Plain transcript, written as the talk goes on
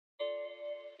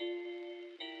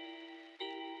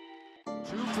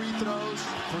2 free throws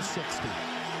for 60.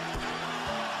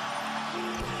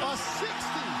 A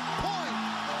 60-point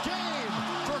game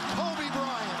for Kobe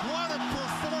Bryant. What a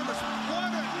performance. What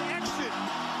an exit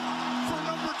for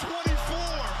number 24.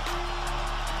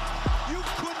 You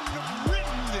couldn't have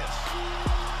written this.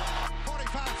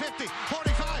 45-50,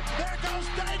 45. There goes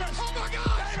Davis. Oh, my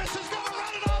God. Davis is going to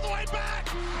run it all the way back.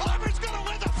 Auburn's going to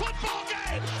win the football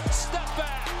game. Step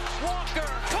back. Walker.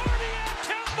 Cardiac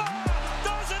Kemba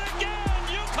does it again.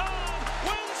 UConn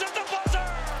wins at the buzzer.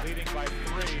 Leading by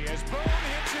 3 as Boone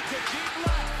hits it to deep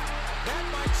left. That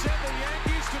might send the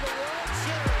Yankees to the World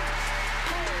Series.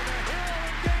 Boone, a hero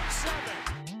in Game 7.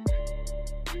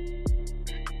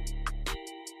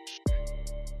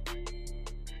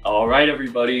 All right,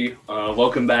 everybody.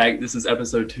 Welcome back. This is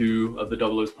episode 2 of the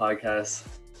Double O's podcast,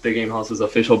 Big Game House's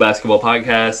official basketball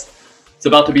podcast. It's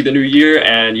about to be the new year,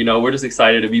 and, we're just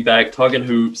excited to be back talking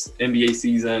hoops. NBA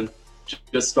season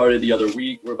just started the other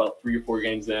week. We're about 3 or 4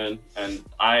 games in, and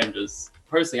I'm just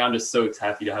so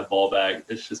happy to have ball back.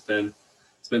 It's been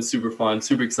super fun,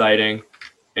 super exciting,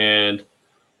 and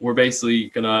we're basically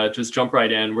going to just jump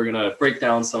right in. We're going to break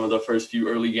down some of the first few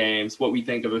early games, what we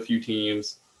think of a few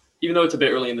teams. Even though it's a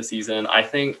bit early in the season, I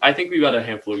think we've got a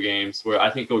handful of games where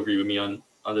I think you'll agree with me on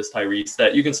this, Tyrese,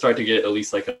 that you can start to get at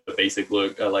least like a basic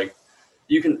look.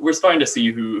 We're starting to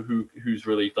see who's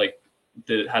really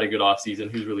had a good offseason,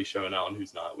 who's really showing out and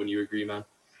who's not. Wouldn't you agree, man?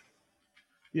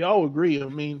 Yeah, I'll agree. I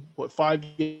mean, 5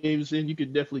 games in, you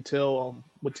could definitely tell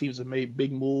what teams have made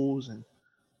big moves and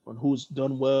on who's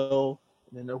done well.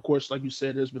 And then, of course, like you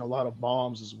said, there's been a lot of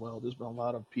bombs as well. There's been a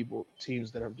lot of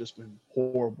teams that have just been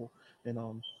horrible. And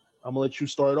I'm gonna let you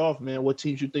start off, man. What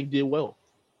teams you think did well?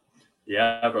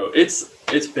 Yeah, bro. It's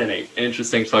been an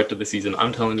interesting start to the season.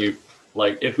 I'm telling you,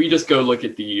 if we just go look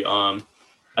at the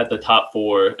top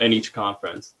 4 in each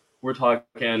conference, we're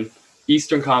talking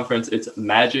Eastern Conference. It's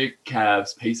Magic,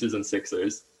 Cavs, Pacers, and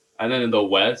Sixers. And then in the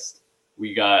West,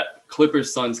 we got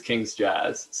Clippers, Suns, Kings,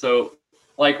 Jazz. So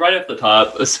right at the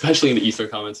top, especially in the Eastern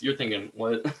Conference, you're thinking,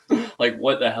 what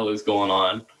the hell is going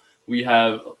on? We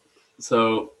have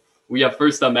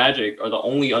first the Magic are the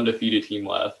only undefeated team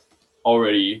left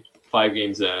already 5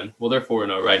 games in. Well, they're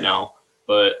 4-0 right now.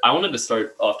 But I wanted to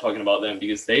start off talking about them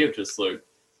because they have just looked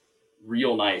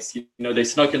real nice. They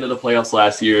snuck into the playoffs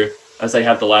last year, as they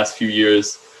have the last few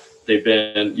years. They've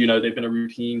been a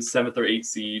routine 7th or 8th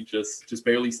seed, just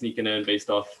barely sneaking in based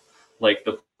off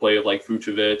the play of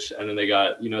Vucevic, and then they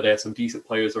got they have some decent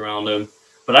players around them.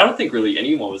 But I don't think really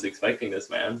anyone was expecting this,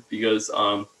 man, because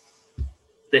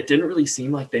it didn't really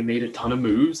seem like they made a ton of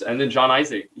moves. And then John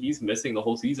Isaac, he's missing the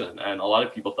whole season, and a lot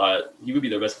of people thought he would be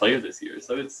their best player this year.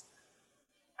 So it's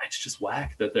just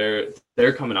whack that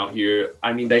they're coming out here.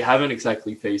 I mean, they haven't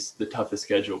exactly faced the toughest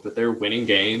schedule, but they're winning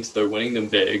games. They're winning them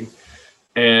big.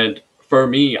 And for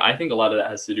me, I think a lot of that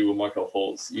has to do with Markelle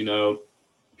Fultz.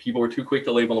 People were too quick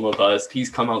to label him a bust. He's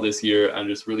come out this year and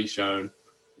just really shown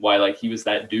why he was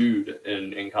that dude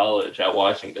in college at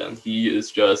Washington.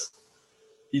 He's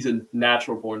a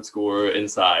natural born scorer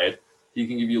inside. He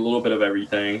can give you a little bit of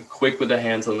everything. Quick with the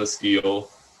hands on the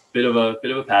steal. Bit of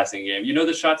a passing game.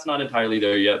 The shot's not entirely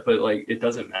there yet, but it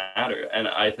doesn't matter. And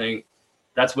I think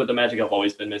that's what the Magic have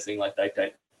always been missing,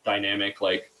 that dynamic,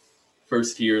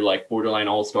 first tier, borderline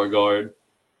all-star guard.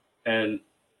 And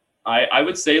I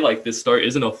would say this start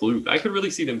isn't a fluke. I could really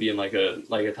see them being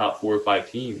a top 4 or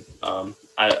 5 team.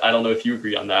 I don't know if you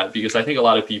agree on that, because I think a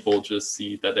lot of people just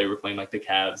see that they were playing the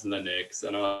Cavs and the Knicks,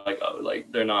 and are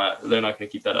they're not going to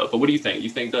keep that up. But what do you think? You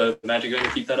think the Magic are going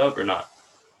to keep that up or not?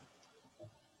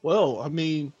 Well, I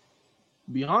mean,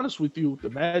 to be honest with you,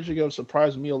 the Magic have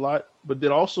surprised me a lot, but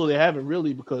then also they haven't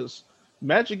really, because the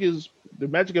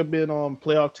Magic have been on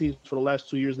playoff teams for the last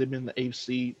 2 years. They've been the 8th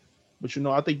seed, but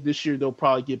I think this year they'll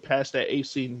probably get past that 8th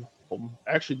seed.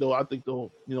 Actually, though, I think they'll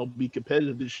be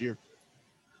competitive this year.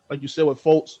 Like you said with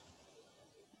Fultz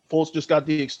just got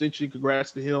the extension. Congrats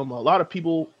to him. A lot of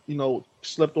people,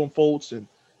 slept on Fultz and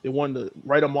they wanted to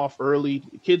write him off early.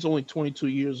 The kid's only 22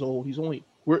 years old.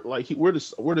 We're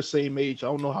the same age. I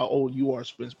don't know how old you are,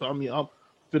 Spence, but I mean, I'm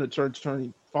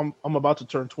about to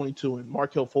turn 22, and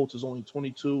Markelle Fultz is only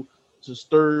 22. It's his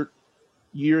 3rd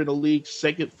year in the league,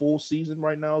 2nd full season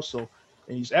right now. So,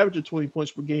 and he's averaging 20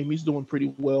 points per game. He's doing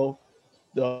pretty well.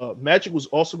 The Magic was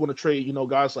also going to trade,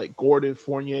 guys like Gordon,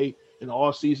 Fournier in the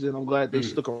offseason. I'm glad they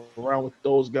stuck around with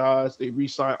those guys. They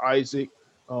re-signed Isaac.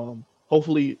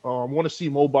 Hopefully, I want to see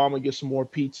Mo Bamba get some more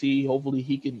PT. Hopefully,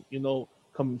 he can,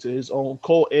 come into his own.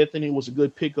 Cole Anthony was a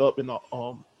good pickup in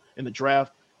the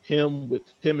draft. Him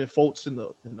and Fultz in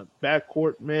the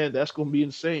backcourt, man, that's going to be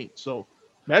insane. So,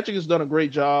 Magic has done a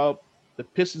great job. The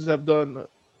Pistons have done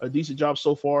a decent job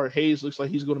so far. Hayes looks like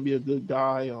he's going to be a good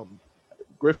guy.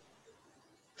 Griffin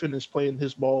is playing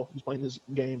his ball. He's playing his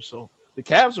game. So the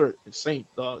Cavs are insane.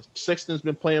 Sexton's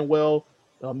been playing well.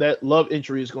 That Love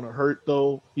injury is going to hurt,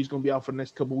 though. He's going to be out for the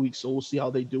next couple of weeks, so we'll see how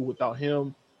they do without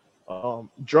him.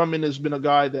 Drummond has been a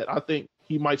guy that I think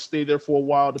he might stay there for a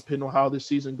while, depending on how this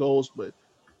season goes. But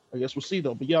I guess we'll see,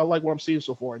 though. But, yeah, I like what I'm seeing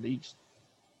so far in the East.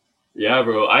 Yeah,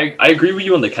 bro. I agree with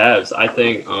you on the Cavs. I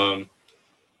think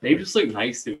they just look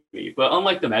nice to me. But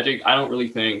unlike the Magic, I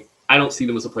don't see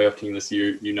them as a playoff team this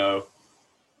year,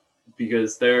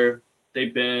 because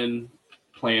they've been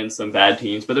playing some bad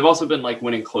teams, but they've also been like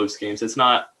winning close games.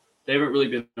 They haven't really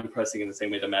been impressing in the same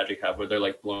way the Magic have, where they're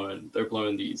like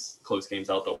blowing these close games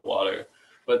out the water.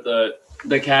 But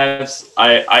the Cavs,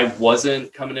 I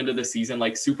wasn't coming into the season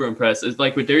like super impressed. It's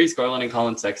like with Darius Garland and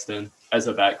Colin Sexton as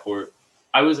a backcourt,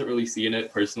 I wasn't really seeing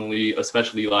it personally,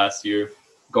 especially last year.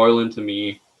 Garland to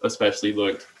me especially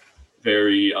looked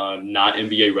very not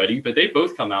NBA ready, but they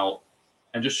both come out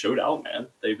and just showed out, man.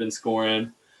 They've been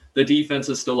scoring. The defense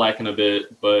is still lacking a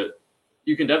bit, but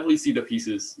you can definitely see the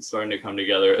pieces starting to come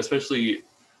together, especially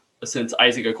since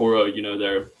Isaac Okoro,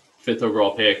 their 5th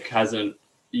overall pick, hasn't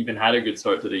even had a good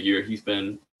start to the year. He's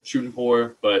been shooting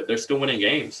poor, but they're still winning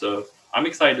games. So I'm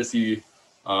excited to see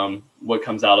what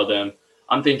comes out of them.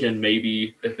 I'm thinking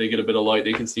maybe if they get a bit of light,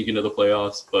 they can sneak into the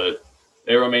playoffs, but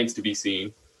it remains to be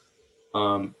seen.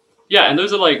 Yeah, and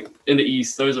those are like in the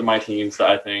East, those are my teams that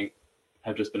I think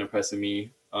have just been impressing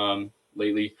me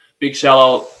lately. Big shout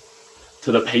out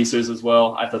to the Pacers as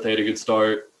well. I thought they had a good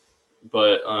start,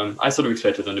 but I sort of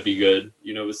expected them to be good.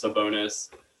 With Sabonis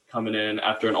coming in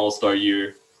after an all-star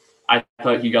year, I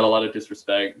thought he got a lot of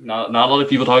disrespect. Not a lot of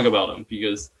people talk about him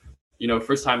because,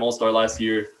 first time all-star last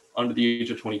year, under the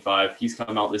age of 25. He's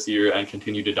come out this year and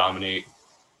continued to dominate.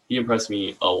 He impressed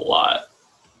me a lot.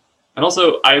 And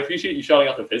also, I appreciate you shouting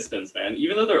out the Pistons, man.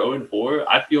 Even though they're 0-4,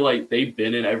 I feel like they've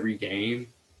been in every game,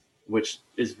 which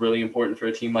is really important for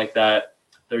a team like that.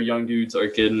 Their young dudes are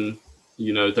getting,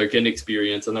 they're getting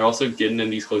experience, and they're also getting in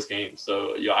these close games.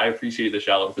 So, yeah, I appreciate the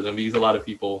shout out for them because a lot of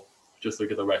people just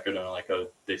look at the record and are like, oh,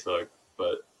 they suck.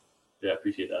 But, yeah, I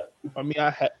appreciate that. I mean,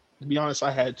 to be honest,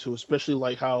 I had to, especially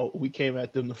like how we came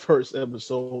at them the first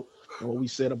episode and what we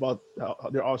said about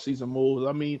their off-season moves.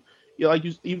 I mean, yeah,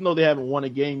 even though they haven't won a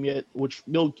game yet, which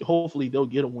hopefully they'll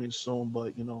get a win soon,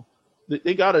 but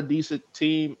they got a decent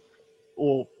team.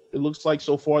 Well, it looks like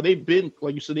so far they've been,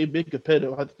 like you said, they've been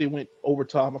competitive. I think they went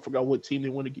overtime. I forgot what team they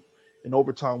went in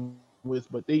overtime with,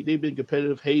 but they've been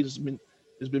competitive. Hayes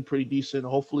has been pretty decent.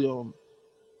 Hopefully,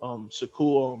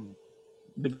 Saku,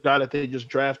 the guy that they just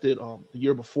drafted the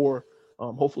year before,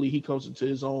 hopefully he comes into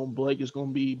his own. Blake is going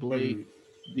to be Blake.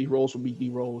 D Rose will be D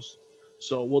Rose.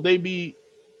 So will they be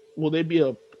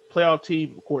a playoff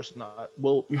team? Of course not.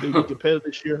 Will they be competitive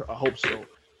this year? I hope so.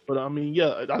 But I mean,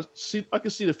 yeah, I can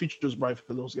see the future is bright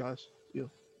for those guys. Yeah.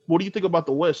 What do you think about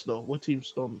the West, though? What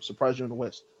teams surprised you in the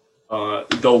West?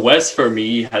 The West for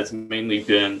me has mainly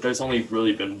been. There's only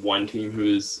really been one team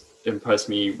who's impressed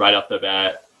me right off the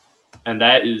bat, and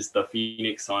that is the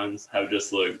Phoenix Suns.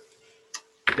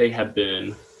 They have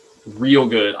been real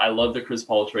good. I love the Chris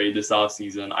Paul trade this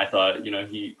offseason. I thought,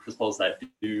 Chris Paul's that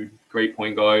dude, great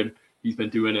point guard. He's been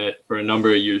doing it for a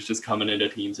number of years, just coming into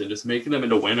teams and just making them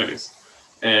into winners.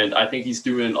 And I think he's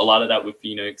doing a lot of that with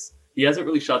Phoenix. He hasn't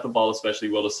really shot the ball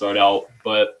especially well to start out,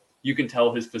 but you can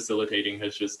tell his facilitating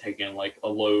has just taken like a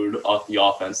load off the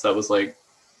offense that was like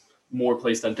more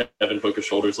placed on Devin Booker's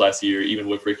shoulders last year, even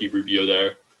with Ricky Rubio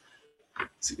there.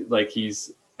 Like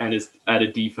he's and his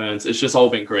added defense. It's just all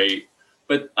been great.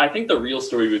 But I think the real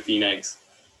story with Phoenix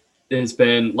has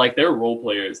been like their role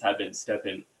players have been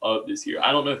stepping up this year.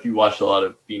 I don't know if you watched a lot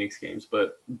of Phoenix games,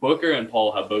 but Booker and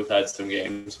Paul have both had some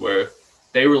games where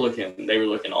they were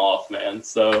looking off, man.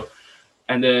 So,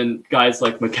 and then guys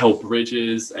like Mikal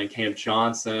Bridges and Cam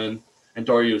Johnson and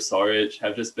Dario Saric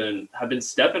have been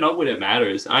stepping up when it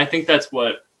matters. And I think that's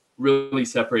what really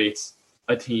separates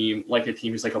a team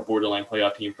who's like a borderline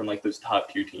playoff team from like those top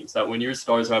tier teams. That when your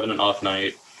stars are having an off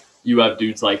night, you have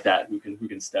dudes like that who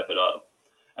can step it up.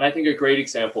 And I think a great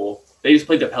example, they just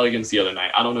played the Pelicans the other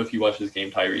night. I don't know if you watched this game,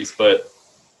 Tyrese, but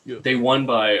they won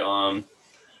by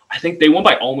I think they won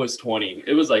by almost 20.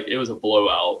 It was a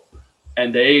blowout.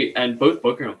 And both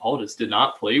Booker and Paul just did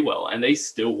not play well. And they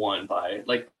still won by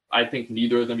I think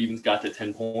neither of them even got to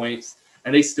 10 points.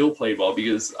 And they still played well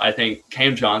because I think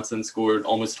Cam Johnson scored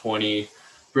almost 20.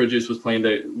 Bridges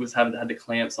had the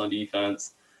clamps on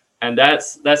defense. And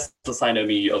that's the sign to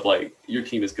me of like your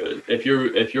team is good. If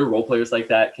your role players like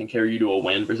that can carry you to a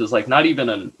win versus like not even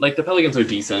the Pelicans are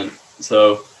decent.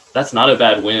 So that's not a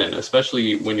bad win,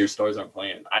 especially when your stars aren't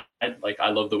playing. I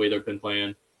love the way they've been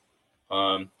playing.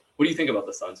 What do you think about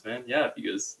the Suns, man? Yeah,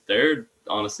 because they're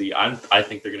honestly, I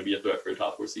think they're going to be a threat for a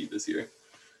top 4 seed this year.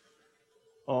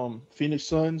 Phoenix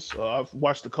Suns. I've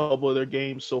watched a couple of their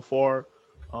games so far.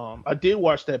 I did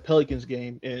watch that Pelicans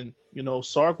game, and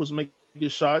Sark was making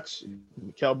shots.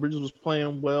 Cal Bridges was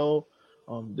playing well.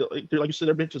 Like you said,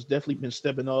 their bench has definitely been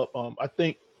stepping up. I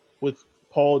think with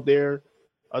Paul there,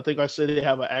 I think I said they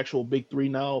have an actual big three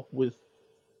now with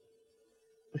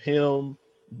him,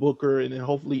 Booker, and then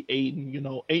hopefully Aiden.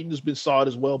 Aiden has been solid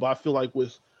as well, but I feel like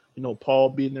with Paul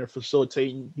being there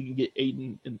facilitating, he can get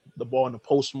Aiden in the ball in the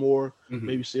post more. Mm-hmm.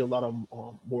 Maybe see a lot of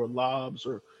more lobs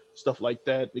or stuff like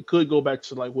that. It could go back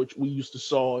to like what we used to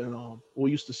saw and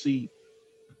we used to see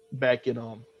back in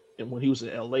when he was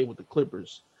in LA with the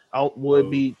Clippers. Would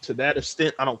it be to that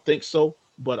extent? I don't think so,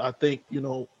 but I think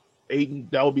Aiden,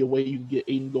 that would be a way you can get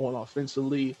Aiden going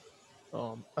offensively.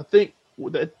 I think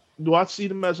that. Do I see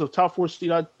them as a top 4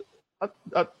 seed? I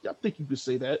think you could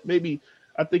say that. Maybe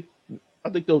I think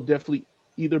they'll definitely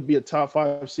either be a top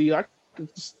 5 seed. I could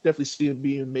definitely see them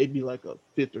being maybe like a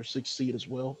 5th or 6th seed as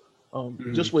well.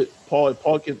 Just with Paul, if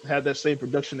Paul can have that same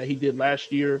production that he did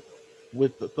last year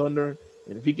with the Thunder,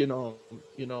 and if he can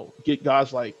get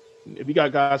guys like if you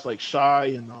got guys like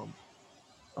Shy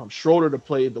and Schroeder to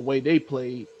play the way they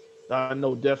played, I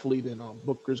know definitely then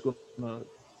Booker's gonna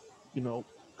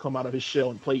come out of his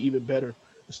shell and play even better.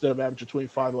 Instead of averaging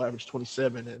 25, he'll average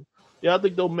 27. And yeah, I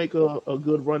think they'll make a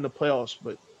good run to playoffs,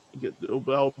 but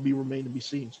that'll be remain to be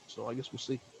seen. So I guess we'll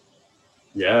see.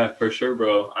 Yeah, for sure,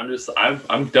 bro. I'm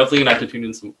definitely gonna have to tune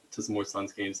in to some more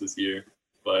Suns games this year.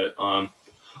 But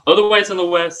otherwise in the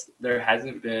West, there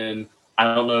hasn't been.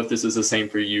 I don't know if this is the same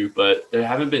for you, but there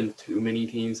haven't been too many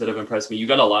teams that have impressed me. You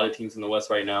got a lot of teams in the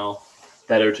West right now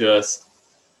that are just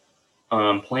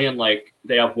playing like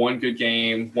they have one good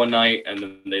game one night and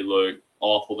then they look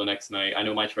awful the next night. I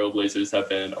know my Trailblazers have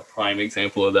been a prime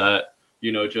example of that.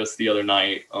 Just the other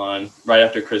night right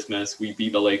after Christmas, we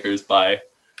beat the Lakers by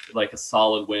like a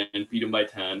solid win, beat them by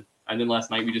 10. And then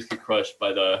last night we just get crushed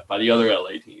by the other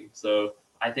LA team. So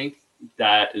I think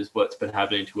that is what's been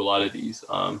happening to a lot of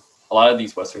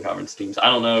these Western Conference teams. I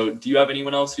don't know. Do you have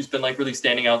anyone else who's been like really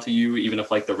standing out to you, even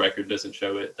if like the record doesn't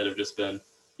show it, that have just been,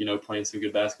 playing some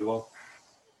good basketball?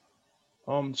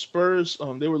 Spurs,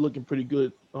 they were looking pretty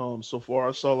good so far.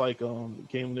 I saw like the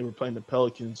game they were playing the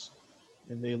Pelicans,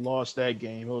 and they lost that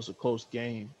game. It was a close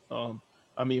game. But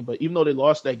even though they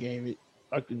lost that game,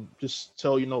 I can just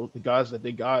tell the guys that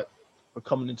they got are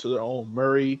coming into their own.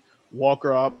 Murray,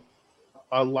 Walker,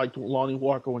 I liked Lonnie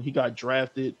Walker when he got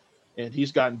drafted, and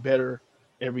he's gotten better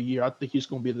every year. I think he's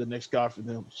going to be the next guy for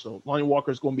them. So Lonnie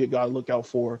Walker is going to be a guy to look out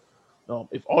for.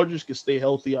 If Aldridge can stay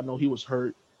healthy, I know he was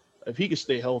hurt. If he can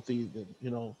stay healthy,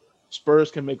 then Spurs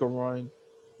can make a run.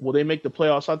 Will they make the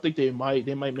playoffs? I think they might.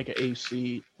 They might make an 8th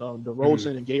seed.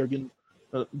 DeRozan and Gay are getting.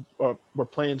 We're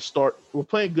playing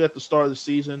good at the start of the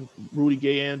season. Rudy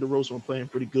Gay and DeRozan were playing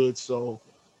pretty good. So,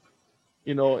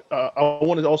 I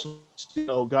wanted to also see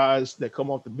guys that come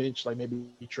off the bench like maybe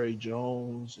Trey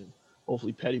Jones and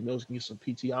hopefully Patty Mills can get some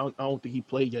PT. I don't think he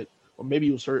played yet, or maybe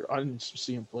he was hurt. I didn't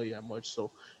see him play that much. So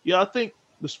yeah, I think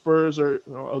the Spurs are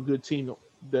a good team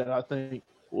that I think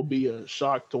will be a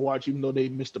shock to watch, even though they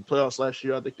missed the playoffs last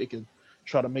year. I think they can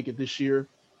try to make it this year.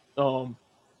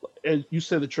 As you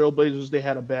said, the Trailblazers, they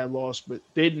had a bad loss, but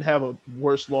they didn't have a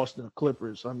worse loss than the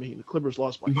Clippers. I mean, the Clippers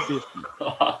lost by 50.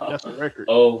 That's the record.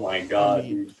 Oh, my God.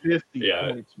 50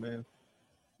 points, man.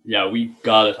 Yeah, we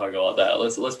got to talk about that.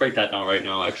 Let's break that down right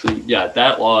now, actually. Yeah,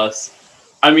 that loss.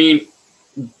 I mean,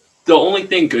 the only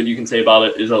thing good you can say about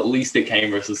it is at least it came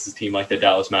versus a team like the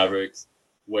Dallas Mavericks,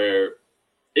 where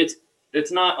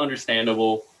it's not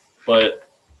understandable, but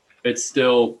it's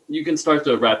still, you can start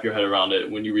to wrap your head around it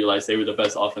when you realize they were the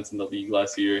best offense in the league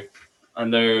last year,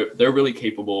 and they're really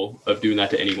capable of doing that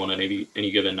to anyone on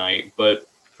any given night. But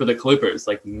for the Clippers,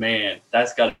 like, man,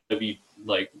 that's got to be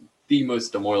like the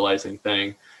most demoralizing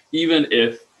thing. Even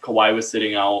if Kawhi was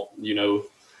sitting out,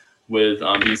 with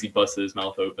Easy busted his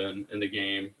mouth open in the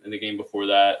game before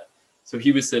that, so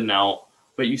he was sitting out.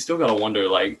 But you still gotta wonder,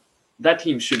 like, that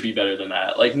team should be better than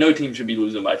that. Like, no team should be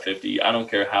losing by 50. I don't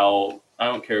care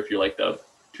if you're like the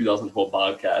 2012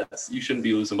 Bobcats. You shouldn't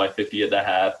be losing by 50 at the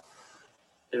half.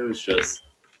 It was just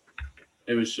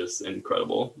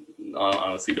incredible,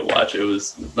 honestly, to watch. It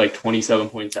was like 27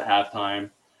 points at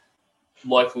halftime.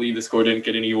 Luckily, the score didn't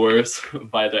get any worse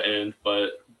by the end,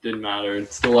 but didn't matter.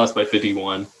 It still lost by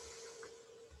 51.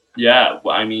 Yeah,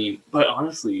 I mean, but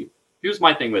honestly, here's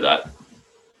my thing with that.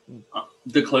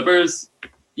 The Clippers,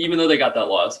 even though they got that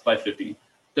loss by 50,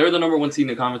 they're the number 1 seed in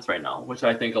the conference right now, which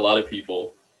I think a lot of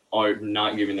people are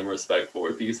not giving them respect for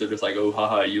it because they're just like, oh,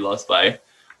 haha, you lost by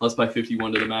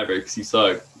 51 to the Mavericks, you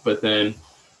suck. But then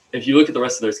if you look at the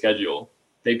rest of their schedule,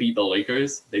 they beat the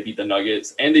Lakers, they beat the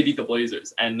Nuggets, and they beat the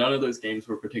Blazers, and none of those games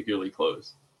were particularly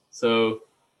close. So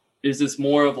is this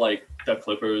more of like the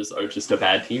Clippers are just a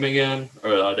bad team again,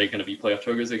 or are they going to be playoff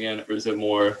chokers again, or is it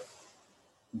more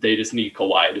they just need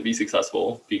Kawhi to be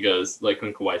successful because like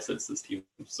when Kawhi sits, this team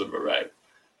sort of a wreck?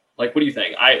 Like, what do you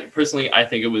think? I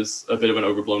think it was a bit of an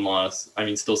overblown loss. I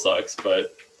mean, still sucks,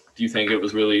 but do you think it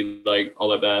was really like all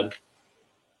that bad?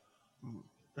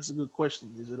 That's a good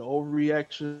question. Is it an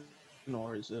overreaction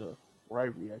or is it a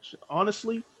right reaction?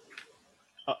 Honestly,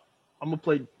 I'm gonna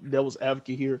play devil's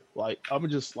advocate here. Like, I'm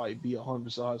gonna just like be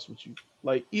 100% honest with you.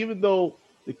 Like, even though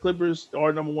the Clippers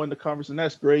are number one in the conference, and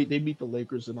that's great, they beat the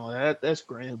Lakers and all that. That's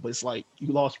grand, but it's like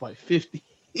you lost by 50.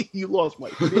 You lost by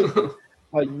 50.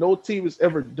 Like, no team has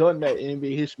ever done that in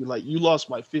NBA history. Like, you lost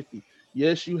by 50.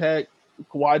 Yes, you had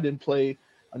Kawhi didn't play.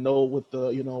 I know with the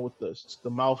with the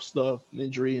mouth stuff,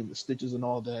 injury, and the stitches and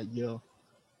all that. Yeah,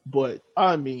 but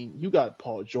I mean, you got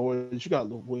Paul George, you got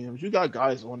Lou Williams, you got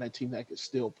guys on that team that can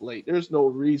still play. There's no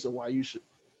reason why you should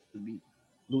be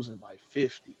losing by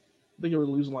 50. I think you were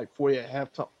losing like 40 at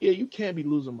halftime. Yeah, you can't be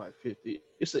losing by 50.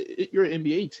 You're an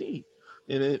NBA team,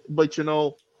 but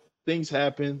things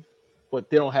happen, but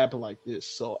they don't happen like this.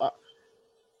 So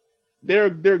they're a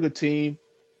good team.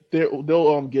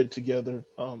 They'll get it together.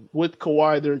 With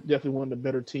Kawhi, they're definitely one of the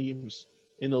better teams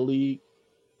in the league.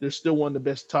 They're still one of the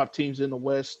best top teams in the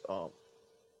West.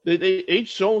 They've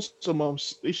shown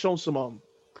some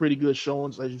pretty good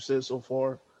showings, as you said so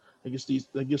far. Against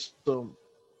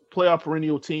playoff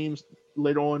perennial teams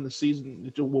later on in the season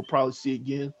that we'll probably see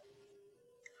again.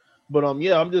 But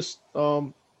yeah, I'm just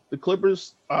the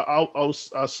Clippers. I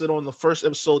said on the first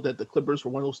episode that the Clippers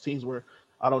were one of those teams where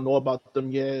I don't know about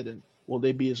them yet, and will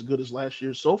they be as good as last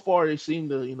year? So far, they seem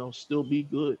to still be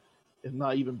good, if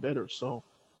not even better. So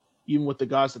even with the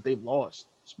guys that they've lost,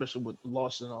 especially with the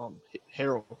loss in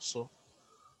Harrell.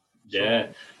 Yeah.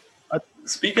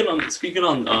 Speaking on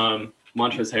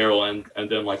Montrezl Harrell and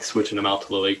them like switching him out to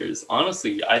the Lakers.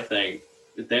 Honestly, I think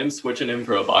them switching him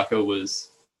for Ibaka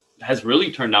has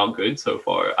really turned out good so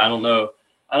far. I don't know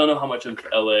how much of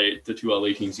the two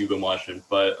LA teams you've been watching,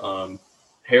 but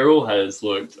Harrell has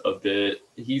looked a bit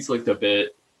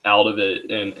out of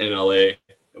it in LA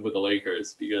with the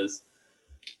Lakers because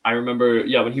I remember,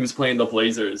 when he was playing the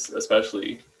Blazers,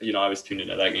 especially, I was tuned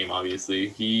into that game, obviously.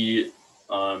 He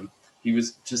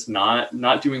was just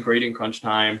not doing great in crunch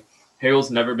time.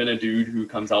 Harrell's never been a dude who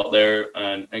comes out there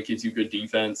and gives you good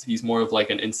defense. He's more of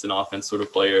like an instant offense sort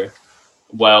of player.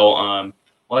 Well,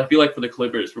 I feel like for the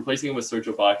Clippers, replacing him with Serge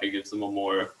Ibaka gives them a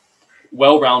more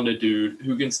well-rounded dude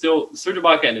who can still, Serge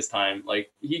Ibaka in his time,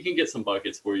 like, he can get some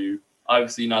buckets for you.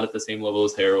 Obviously not at the same level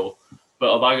as Harrell, but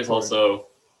Ibaka's also...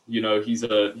 he's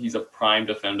a prime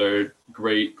defender,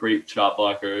 great shot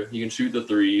blocker. He can shoot the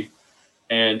three,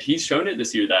 and he's shown it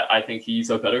this year that I think he's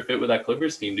a better fit with that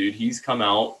Clippers team, dude. He's come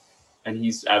out and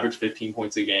he's averaged 15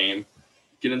 points a game,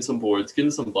 getting some boards, getting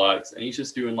some blocks, and he's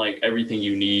just doing like everything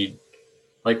you need,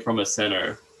 like from a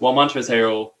center. While Montrezl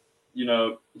Harrell,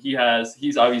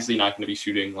 he's obviously not going to be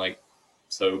shooting like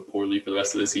so poorly for the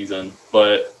rest of the season,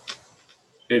 but.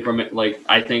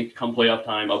 I think come playoff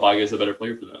time, Ibaka is a better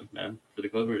player for them, man, for the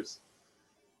Clippers.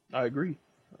 I agree.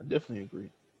 I definitely agree.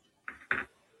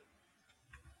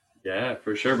 Yeah,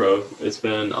 for sure, bro. It's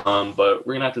been, but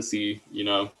we're gonna have to see.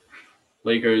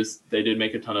 Lakers, they did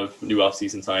make a ton of new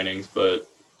offseason signings, but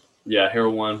yeah,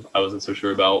 Harrell one I wasn't so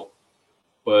sure about.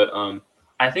 But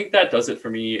I think that does it for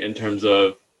me in terms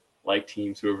of like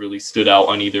teams who have really stood out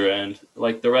on either end.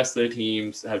 Like the rest of the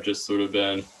teams have just sort of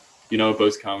been.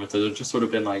 Both conferences have just sort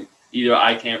of been like either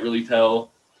I can't really tell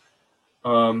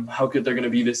how good they're going to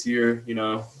be this year,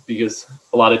 because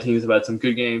a lot of teams have had some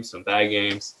good games, some bad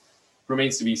games.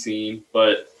 Remains to be seen.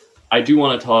 But I do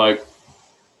want to talk.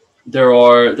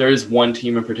 There is one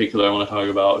team in particular I want to talk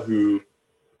about who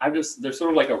they're sort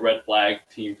of like a red flag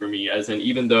team for me, as in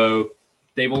even though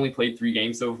they've only played 3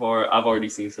 games so far, I've already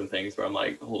seen some things where I'm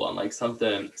like, hold on, like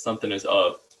something is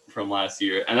up from last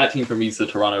year. And that team for me is the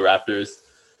Toronto Raptors.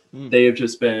 They have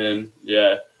just been,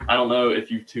 I don't know if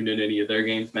you've tuned in any of their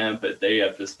games, man, but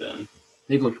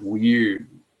they've looked weird.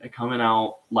 Coming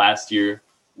out last year,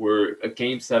 we're a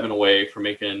game 7 away from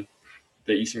making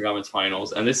the Eastern Conference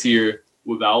Finals. And this year,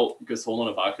 without Gasol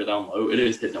and Ibaka down low, it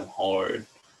is hitting them hard.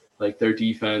 Like their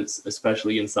defense,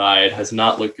 especially inside, has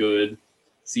not looked good.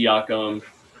 Siakam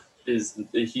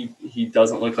he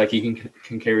doesn't look like he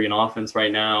can carry an offense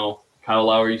right now. Kyle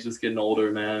Lowry's just getting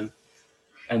older, man.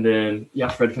 And then,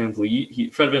 Fred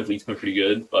VanVleet. Fred VanVleet's been pretty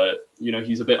good, but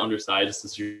he's a bit undersized as a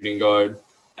shooting guard,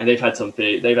 and they've had some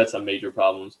major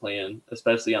problems playing,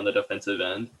 especially on the defensive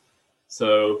end.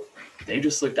 So they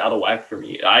just looked out of whack for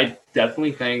me. I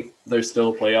definitely think they're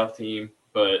still a playoff team,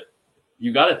 but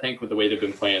you got to think with the way they've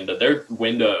been playing that their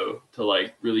window to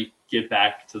like really get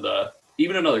back to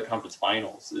even another conference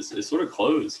finals is sort of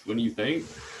closed. When you think?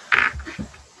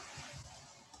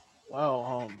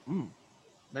 Wow.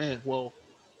 Man. Well,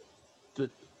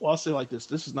 I'll say like this: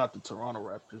 this is not the Toronto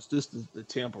Raptors. This is the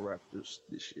Tampa Raptors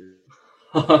this year.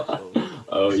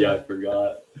 Oh yeah, I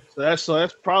forgot. So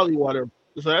that's probably why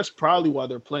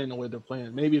they're playing the way they're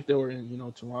playing. Maybe if they were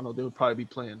in Toronto, they would probably be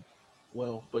playing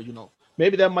well. But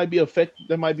maybe that might be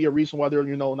That might be a reason why they're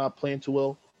not playing too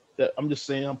well. That I'm just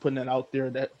saying, I'm putting that out there.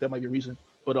 That might be a reason.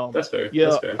 But that's fair. Yeah,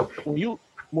 that's fair. when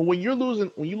you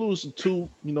lose two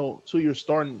your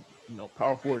starting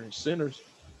power forward and centers,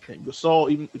 and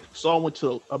Gasol went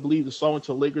to, I believe Gasol went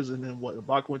to the Lakers, and then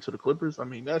Ibaka went to the Clippers. I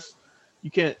mean that's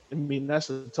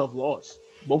a tough loss.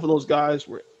 Both of those guys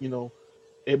were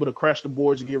able to crash the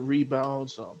boards and get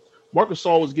rebounds. Marcus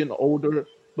Gasol was getting older,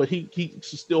 but he can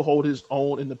still hold his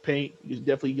own in the paint. He's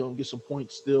definitely going to get some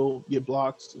points, still get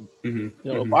blocks. And,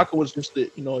 Ibaka was just a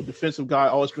defensive guy,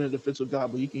 always been a defensive guy,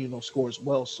 but he can score as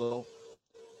well. So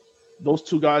those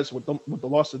two guys with the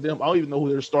loss of them, I don't even know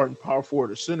who their starting power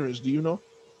forward or center is. Do you know?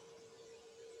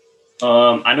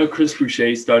 I know Chris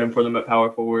Boucher starting for them at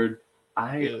power forward.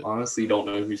 I honestly don't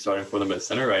know who's starting for them at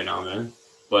center right now, man.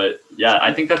 But yeah,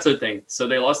 I think that's the thing. So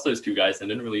they lost those two guys and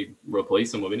didn't really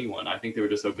replace them with anyone. I think they were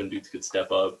just hoping dudes could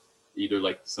step up, either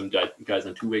like some guys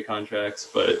on two-way contracts.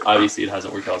 But obviously, it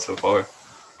hasn't worked out so far.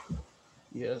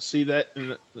 Yeah, see that,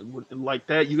 like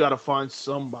that, you got to find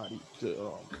somebody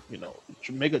to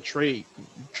make a trade,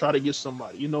 try to get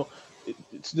somebody.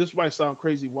 This might sound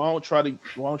crazy. Why don't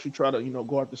you try to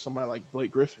go after somebody like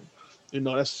Blake Griffin?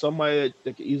 That's somebody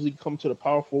that can easily come to the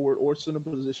power forward or center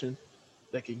position,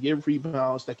 that can give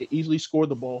rebounds, that can easily score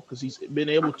the ball, because he's been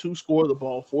able to score the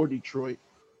ball for Detroit.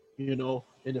 And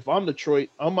if I'm Detroit,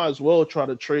 I might as well try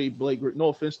to trade Blake Griffin. No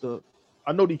offense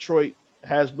I know Detroit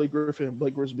has Blake Griffin, and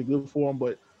Blake Griffin's been good for him,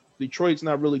 but Detroit's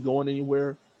not really going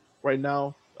anywhere right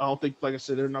now. I don't think, like I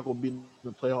said, they're not going to be in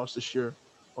the playoffs this year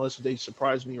unless they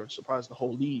surprise me or surprise the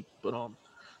whole league. But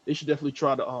they should definitely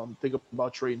try to think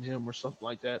about trading him or something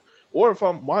like that. Or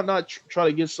why not try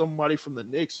to get somebody from the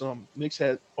Knicks? Knicks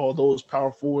had all those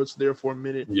power forwards there for a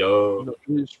minute.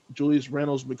 Julius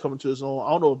Randle's been coming to his own.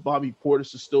 I don't know if Bobby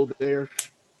Portis is still there.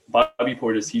 Bobby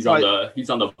Portis, he's on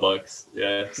the Bucks.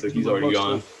 Yeah, so he's already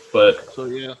gone. But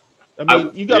yeah, I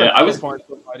mean, you gotta find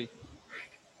somebody.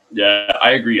 Yeah,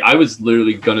 I agree. I was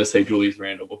literally gonna say Julius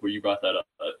Randle before you brought that up,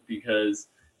 because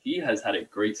he has had a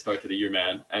great start to the year,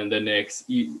 man. And the Knicks,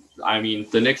 the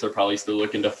Knicks are probably still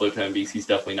looking to flip him because he's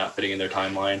definitely not fitting in their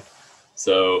timeline.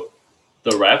 So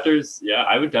the Raptors, yeah,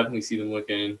 I would definitely see them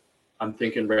looking. I'm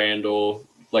thinking Randle,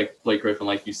 like Blake Griffin,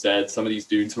 like you said, some of these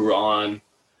dudes who are on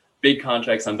big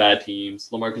contracts on bad teams.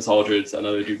 LaMarcus Aldridge,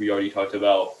 another dude we already talked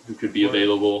about, who could be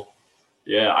available.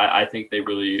 Yeah, I think they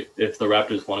really, if the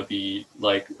Raptors want to be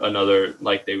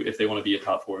if they want to be a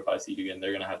top 4 or 5 seed again,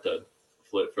 they're gonna have to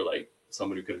flip for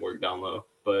someone who can work down low.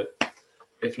 But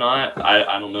if not,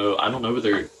 I don't know. I don't know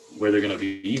where they're gonna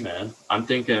be, man. I'm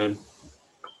thinking,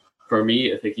 for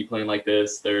me, if they keep playing like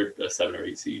this, they're a 7 or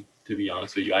 8 seed. To be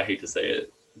honest with you, I hate to say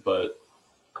it, but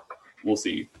we'll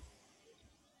see.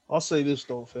 I'll say this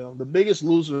though, fam. The biggest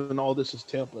loser in all this is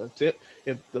Tampa.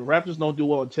 If the Raptors don't do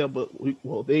well in Tampa,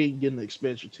 they ain't getting the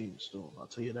expansion team still. I'll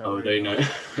tell you that. Oh, they know.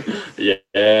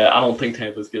 Yeah, I don't think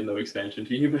Tampa's getting no expansion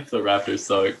team if the Raptors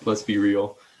suck. Let's be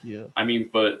real. Yeah. I mean,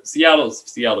 but Seattle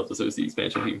deserves the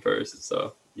expansion team first,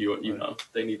 so you know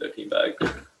they need their team back.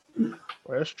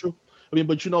 Right, that's true. I mean,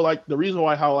 but the reason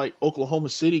why Oklahoma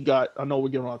City got, I know we're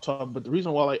getting on top, but the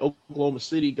reason why Oklahoma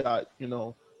City got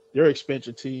their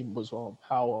expansion team was when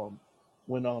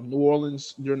New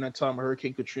Orleans, during that time of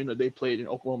Hurricane Katrina, they played in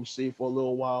Oklahoma City for a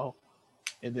little while,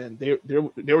 and then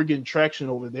they were getting traction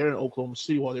over there in Oklahoma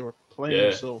City while they were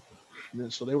playing. Yeah. So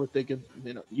they were thinking,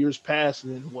 years passed,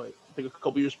 and then I think a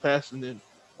couple years passed, and then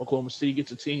Oklahoma City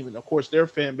gets a team, and of course their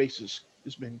fan base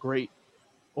has been great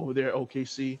over there at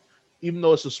OKC. Even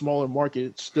though it's a smaller market,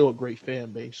 it's still a great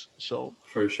fan base. So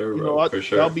for sure, bro. For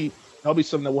sure. That'll be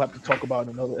something that we'll have to talk about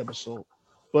in another episode.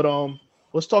 But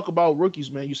let's talk about rookies,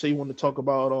 man. You say you want to talk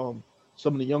about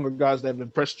some of the younger guys that have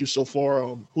impressed you so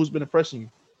far. Who's been impressing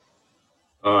you?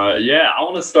 Yeah, I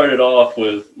want to start it off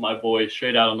with my boy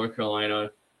straight out of North Carolina,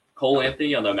 Cole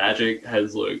Anthony on the Magic.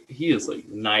 He is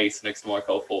nice next to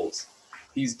Markelle Fultz.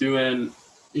 He's doing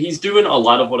a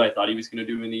lot of what I thought he was going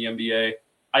to do in the NBA.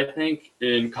 I think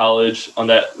in college,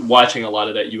 watching a lot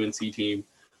of that UNC team,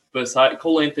 Besides,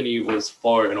 Cole Anthony was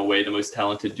far and away the most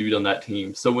talented dude on that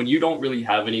team. So when you don't really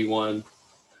have anyone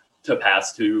to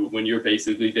pass to, when you're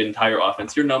basically the entire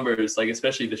offense, your numbers, like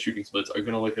especially the shooting splits, are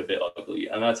going to look a bit ugly,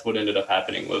 and that's what ended up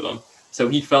happening with him. So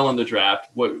he fell in the draft.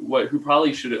 A guy who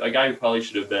probably should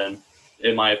have been,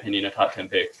 in my opinion, a top 10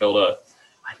 pick, fell to,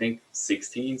 I think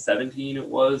 16, 17 it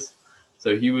was.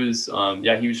 So he was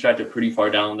drafted pretty far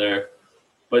down there.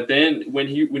 But then when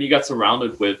he got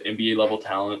surrounded with NBA level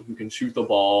talent who can shoot the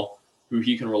ball, who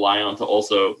he can rely on to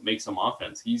also make some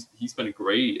offense, he's been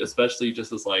great, especially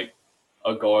just as like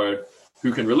a guard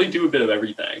who can really do a bit of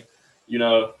everything. You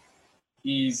know,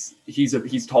 he's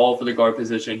tall for the guard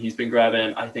position. He's been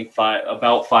grabbing, I think,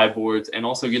 about 5 boards and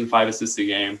also getting 5 assists a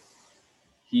game.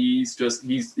 He's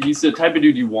the type of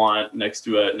dude you want next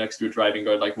to a driving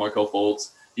guard like Markelle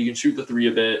Fultz. He can shoot the 3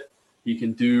 a bit. He's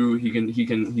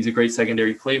a great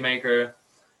secondary playmaker,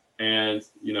 and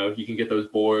you know, he can get those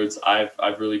boards.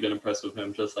 I've really been impressed with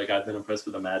him, just like I've been impressed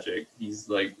with the Magic. He's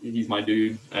my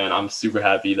dude, and I'm super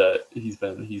happy that he's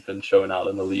been showing out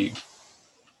in the league.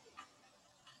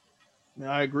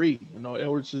 Yeah, I agree. You know,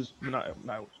 Edwards is not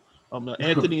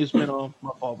Anthony has been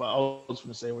my fault, but I was going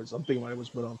to say Edwards. I'm thinking about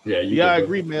Edwards, but I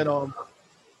agree, man.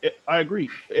 I agree.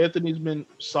 Anthony's been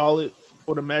solid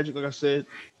for the Magic, like I said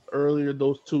earlier.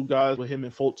 Those 2 guys with him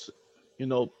and Fultz, you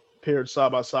know, paired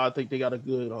side by side, I think they got a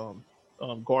good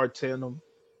guard tandem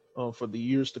for the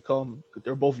years to come.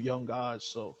 They're both young guys,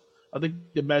 so I think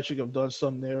the Magic have done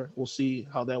something there. We'll see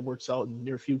how that works out in the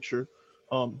near future.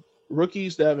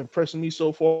 Rookies that have impressed me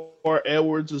so far,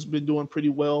 Edwards has been doing pretty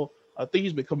well. I think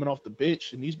he's been coming off the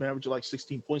bench, and he's been averaging like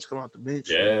 16 points coming off the bench.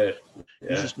 Yeah.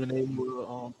 He's just been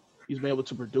able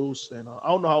to produce, and I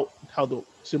don't know how the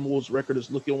Timberwolves record is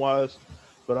looking wise,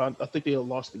 but I think they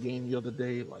lost the game the other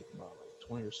day, like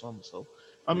 20 or something. So,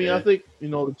 I mean, I think, you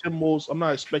know, the Timberwolves, I'm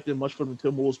not expecting much from the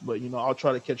Timberwolves, but, you know, I'll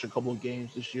try to catch a couple of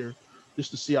games this year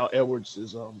just to see how Edwards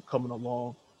is coming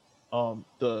along.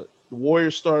 The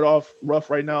Warriors start off rough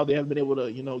right now. They haven't been able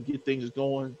to, you know, get things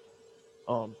going.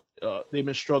 They've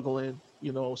been struggling,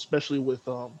 you know, especially with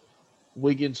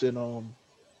Wiggins and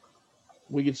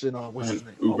what's his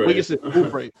name? Wiggins and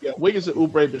Oubre. Yeah, Wiggins and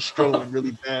Oubre been struggling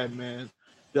really bad, man.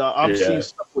 I've seen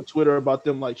stuff with Twitter about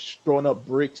them like throwing up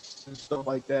bricks and stuff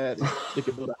like that. They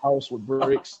can build a house with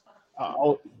bricks.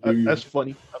 That's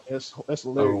funny. I mean, that's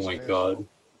hilarious. Oh my god.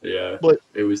 Yeah. But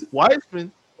it was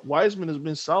Wiseman has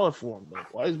been solid for him, though.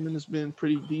 Wiseman has been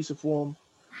pretty decent for him.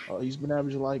 He's been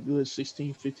averaging like good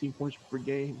 16, 15 points per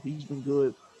game. He's been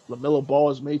good. LaMelo Ball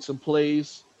has made some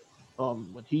plays.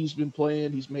 When he's been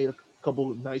playing, he's made a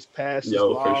couple of nice passes.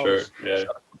 For sure. Yeah.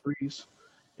 Threes.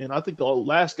 And I think the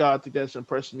last guy that's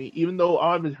impressed me, even though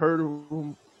I haven't heard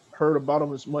about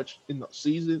him as much in the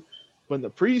season, but in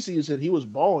the preseason he was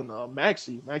balling.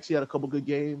 Maxey had a couple good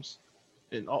games,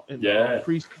 in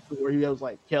preseason where he had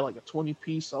like a 20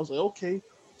 piece. I was like, okay,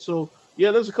 so yeah,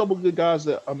 there's a couple good guys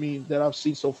that I've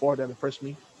seen so far that impressed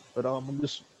me, but I'm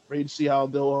just ready to see how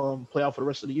they'll play out for the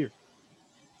rest of the year.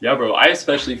 Yeah, bro. I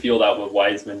especially feel that with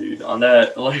Wiseman, dude. On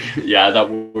that, that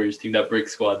Warriors team, that brick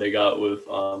squad they got with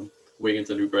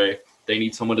Wiggins and Oubre, they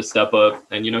need someone to step up,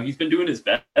 and you know, he's been doing his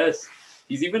best.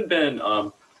 He's even been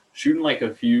shooting like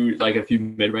a few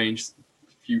mid-range,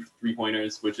 few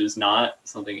 3-pointers, which is not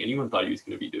something anyone thought he was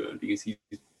going to be doing, because he's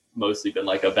mostly been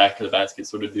like a back to the basket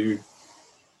sort of dude.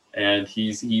 And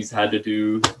he's had to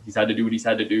do what he's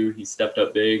had to do. He's stepped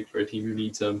up big for a team who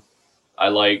needs him. I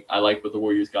like what the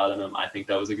Warriors got in him. I think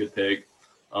that was a good pick.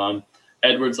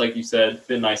 Edwards, like you said,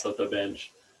 been nice off the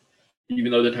bench.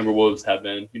 Even though the Timberwolves have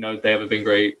been, you know, they haven't been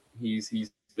great.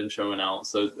 He's been showing out.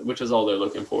 So, which is all they're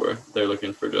looking for. They're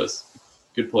looking for just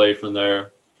good play from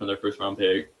their first round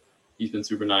pick. He's been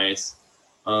super nice.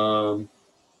 Those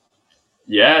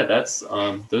are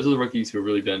the rookies who have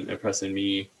really been impressing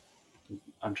me.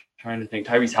 I'm trying to think.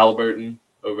 Tyrese Halliburton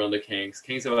over on the Kings.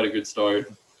 Kings have had a good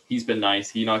start. He's been nice.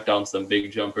 He knocked down some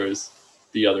big jumpers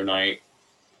the other night.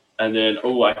 And then,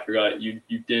 I forgot, you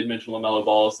did mention LaMelo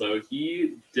Ball. So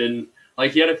he didn't,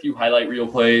 he had a few highlight reel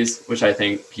plays, which I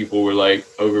think people were,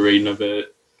 overrating a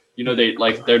bit. You know,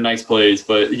 they're nice plays,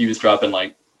 but he was dropping,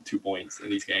 2 points in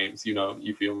these games. You know,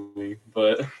 you feel me?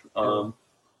 But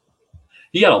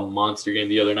he had a monster game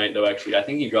the other night, though, actually. I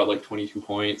think he dropped, 22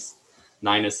 points,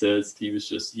 9 assists. He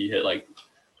hit,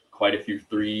 quite a few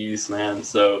threes, man.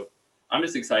 So I'm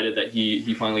just excited that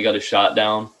he finally got a shot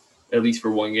down, at least for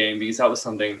one game, because that was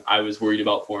something I was worried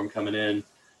about for him coming in.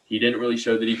 He didn't really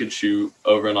show that he could shoot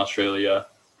over in Australia,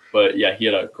 but yeah, he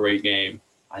had a great game.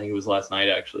 I think it was last night,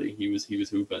 actually. He was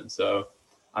hooping, so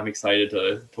I'm excited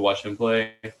to watch him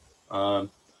play.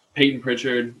 Peyton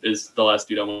Pritchard is the last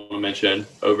dude I want to mention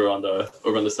over on the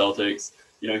Celtics.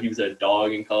 He was a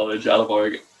dog in college out of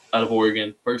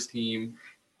Oregon, first team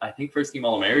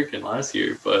All-American last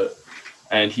year,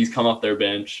 and he's come off their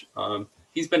bench.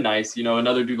 He's been nice.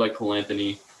 Another dude like Cole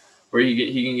Anthony, where he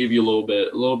can give you a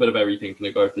little bit of everything from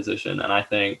the guard position, and I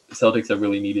think the Celtics have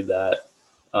really needed that,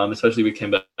 especially with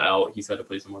Kemba out. He's had to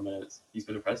play some more minutes. He's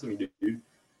been impressing me, dude.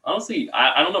 Honestly,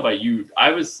 I don't know about you.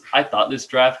 I thought this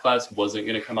draft class wasn't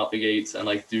gonna come out the gates and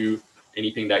like do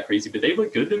anything that crazy, but they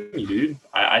look good to me, dude.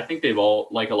 I think they've all,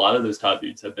 like, a lot of those top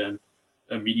dudes have been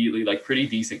immediately like pretty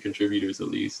decent contributors at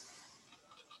least.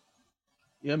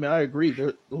 Yeah, I agree.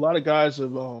 There a lot of guys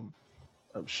have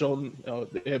shown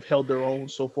they have held their own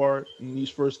so far in these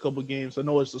first couple of games. I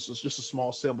know it's just a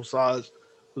small sample size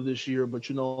for this year, but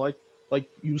like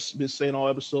you've been saying all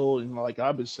episode, and like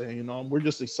I've been saying, we're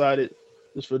just excited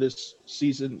just for this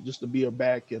season, just to be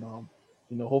back, and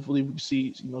hopefully we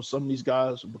see some of these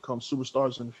guys become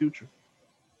superstars in the future.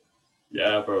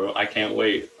 Yeah, bro, I can't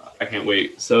wait.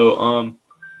 So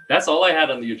that's all I had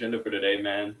on the agenda for today,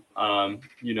 man.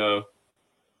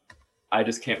 I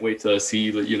just can't wait to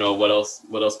see what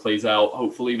else plays out.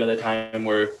 Hopefully by the time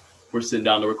we're sitting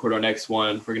down to record our next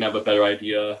one, we're gonna have a better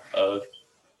idea of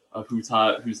who's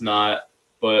hot, who's not.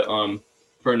 But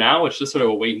for now, it's just sort of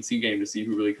a wait and see game to see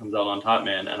who really comes out on top,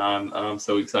 man. And I'm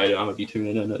so excited. I'm gonna be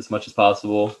tuning in as much as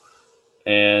possible.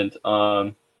 And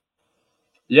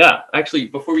yeah, actually,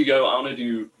 before we go, I want to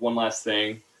do one last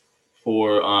thing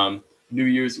for New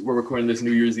Year's. We're recording this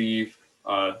New Year's Eve.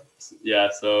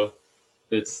 So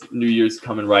it's New Year's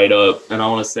coming right up, and I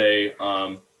want to say,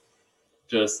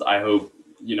 just I hope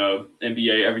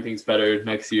NBA everything's better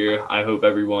next year. I hope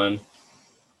everyone,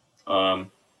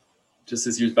 just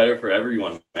this year's better for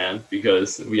everyone, man,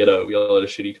 because we had a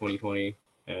shitty 2020,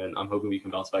 and I'm hoping we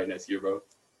can bounce back next year, bro.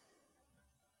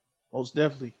 Most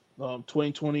definitely.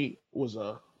 2020 was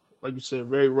like you said, a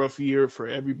very rough year for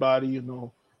everybody.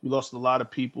 We lost a lot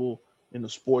of people in the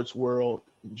sports world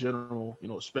in general.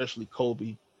 Especially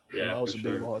Kobe. Yeah, that was a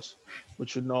big loss.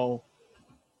 But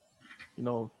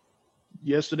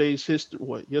yesterday's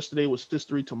history. Yesterday was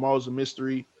history. Tomorrow's a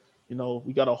mystery.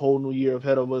 We got a whole new year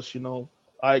ahead of us.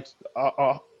 I'm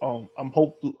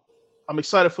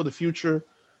excited for the future.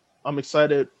 I'm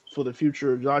excited for the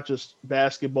future of not just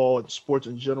basketball and sports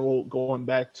in general, going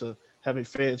back to having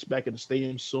fans back in the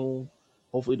stadium soon.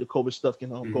 Hopefully the COVID stuff can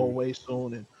go away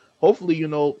soon. And hopefully,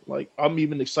 I'm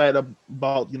even excited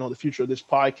about, the future of this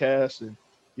podcast. And,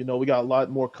 we got a lot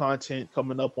more content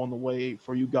coming up on the way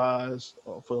for you guys,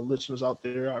 for the listeners out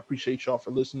there. I appreciate y'all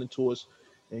for listening to us.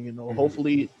 And,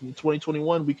 hopefully in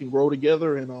 2021 we can grow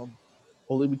together, and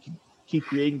hopefully we can keep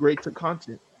creating great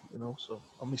content. So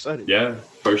I'm excited. Yeah,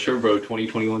 for sure, bro.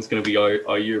 2021 is going to be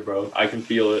our year, bro. I can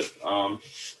feel it.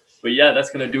 But yeah, that's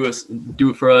going to do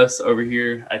it for us over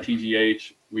here at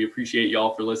TGH. We appreciate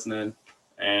y'all for listening,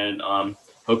 and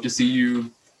hope to see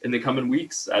you in the coming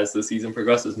weeks as the season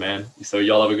progresses, man. So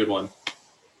y'all have a good one.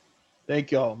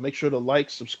 Thank y'all. Make sure to like,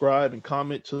 subscribe, and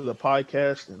comment to the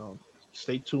podcast, and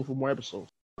stay tuned for more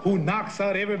episodes. Who knocks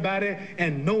out everybody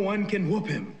and no one can whoop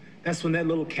him. That's when that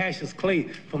little Cassius Clay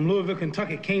from Louisville,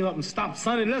 Kentucky came up and stopped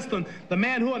Sonny Liston, the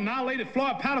man who annihilated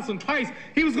Floyd Patterson twice.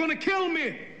 He was going to kill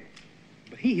me.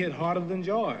 But he hit harder than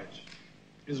George.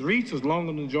 His reach was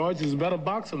longer than George. He's a better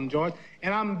boxer than George.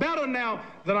 And I'm better now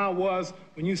than I was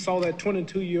when you saw that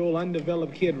 22-year-old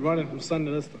undeveloped kid running from Sonny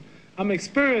Liston. I'm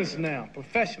experienced now,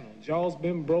 professional. Jaw's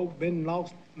been broke, been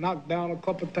knocked down a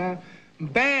couple of times.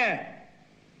 Bad.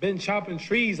 Been chopping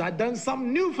trees. I done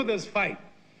something new for this fight.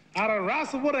 I done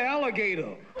wrestled with an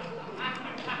alligator.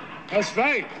 That's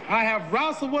right. I have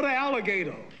wrestled with an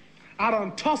alligator. I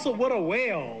done tussled with a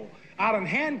whale. I done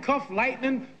handcuffed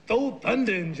lightning, throw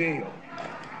thunder in jail.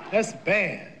 That's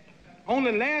bad.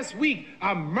 Only last week,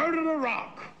 I murdered a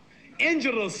rock,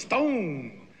 injured a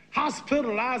stone,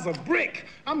 hospitalized a brick.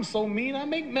 I'm so mean, I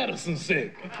make medicine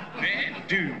sick. Bad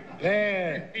dude.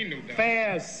 Bad.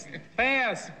 Fast.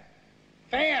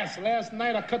 Last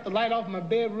night, I cut the light off in my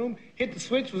bedroom, hit the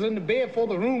switch, was in the bed before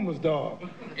the room was dark.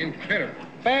 Incredible.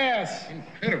 Fast.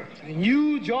 Incredible. And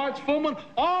you, George Foreman,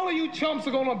 all of you chumps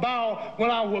are gonna bow when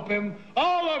I whoop him.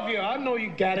 All of you. I know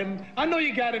you got him. I know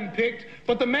you got him picked,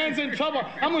 but the man's in trouble.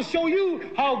 I'm gonna show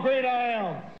you how great I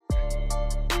am.